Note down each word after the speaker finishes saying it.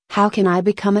How can I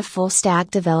become a full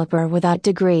stack developer without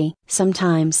degree?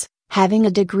 Sometimes, having a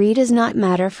degree does not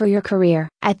matter for your career.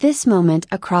 At this moment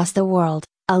across the world,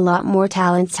 a lot more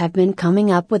talents have been coming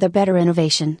up with a better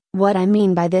innovation. What I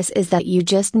mean by this is that you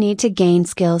just need to gain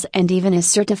skills, and even a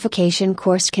certification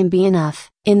course can be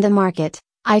enough. In the market,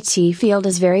 IT field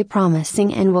is very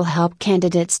promising and will help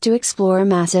candidates to explore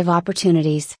massive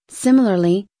opportunities.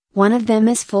 Similarly, one of them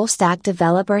is full stack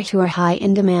developers who are high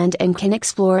in demand and can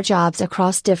explore jobs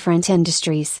across different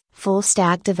industries. Full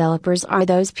stack developers are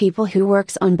those people who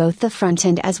works on both the front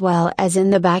end as well as in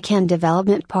the back end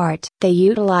development part. They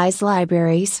utilize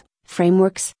libraries,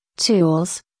 frameworks,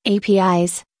 tools,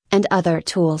 APIs, and other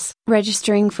tools.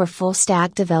 Registering for full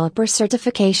stack developer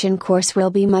certification course will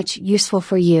be much useful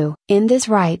for you. In this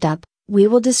write-up, we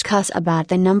will discuss about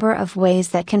the number of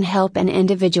ways that can help an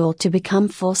individual to become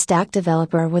full stack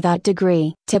developer without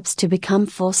degree. Tips to become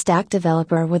full stack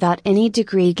developer without any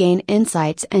degree. Gain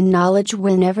insights and knowledge.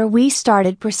 Whenever we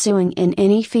started pursuing in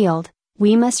any field,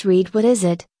 we must read what is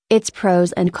it, its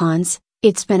pros and cons,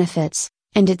 its benefits,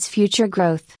 and its future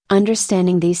growth.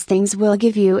 Understanding these things will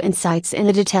give you insights in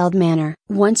a detailed manner.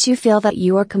 Once you feel that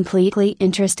you are completely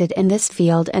interested in this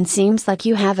field and seems like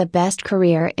you have a best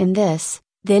career in this,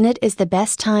 then it is the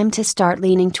best time to start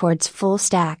leaning towards full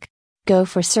stack. Go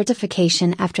for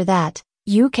certification after that.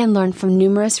 You can learn from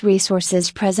numerous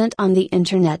resources present on the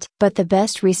internet, but the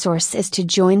best resource is to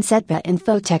join SETPA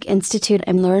Infotech Institute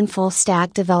and learn full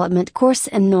stack development course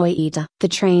in Noida. The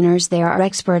trainers there are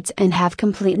experts and have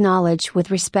complete knowledge with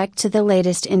respect to the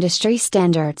latest industry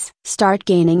standards. Start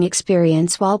gaining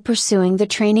experience while pursuing the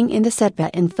training in the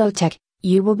SETPA Infotech.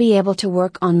 You will be able to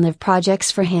work on live projects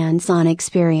for hands-on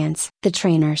experience. The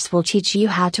trainers will teach you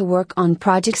how to work on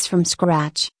projects from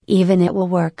scratch. Even it will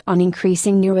work on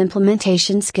increasing your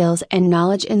implementation skills and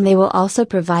knowledge, and they will also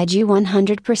provide you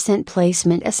 100%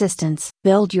 placement assistance.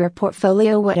 Build your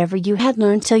portfolio. Whatever you had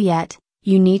learned till yet,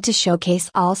 you need to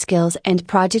showcase all skills and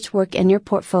project work in your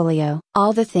portfolio.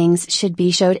 All the things should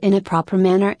be showed in a proper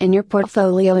manner in your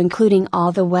portfolio, including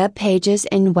all the web pages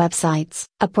and websites.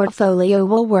 A portfolio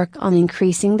will work on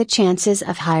increasing the chances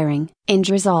of hiring and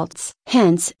results.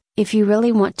 Hence, if you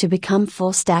really want to become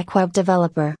full stack web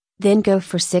developer, then go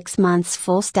for 6 months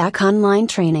full stack online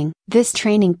training. This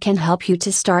training can help you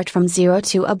to start from zero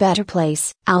to a better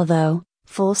place. Although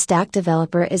full stack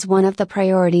developer is one of the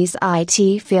priorities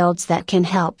IT fields that can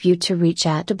help you to reach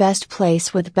at the best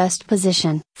place with best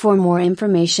position. For more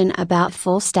information about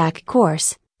full stack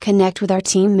course, connect with our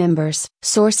team members.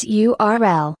 Source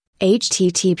URL: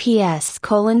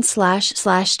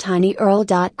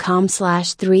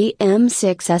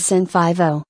 https://tinyurl.com/3m6sn50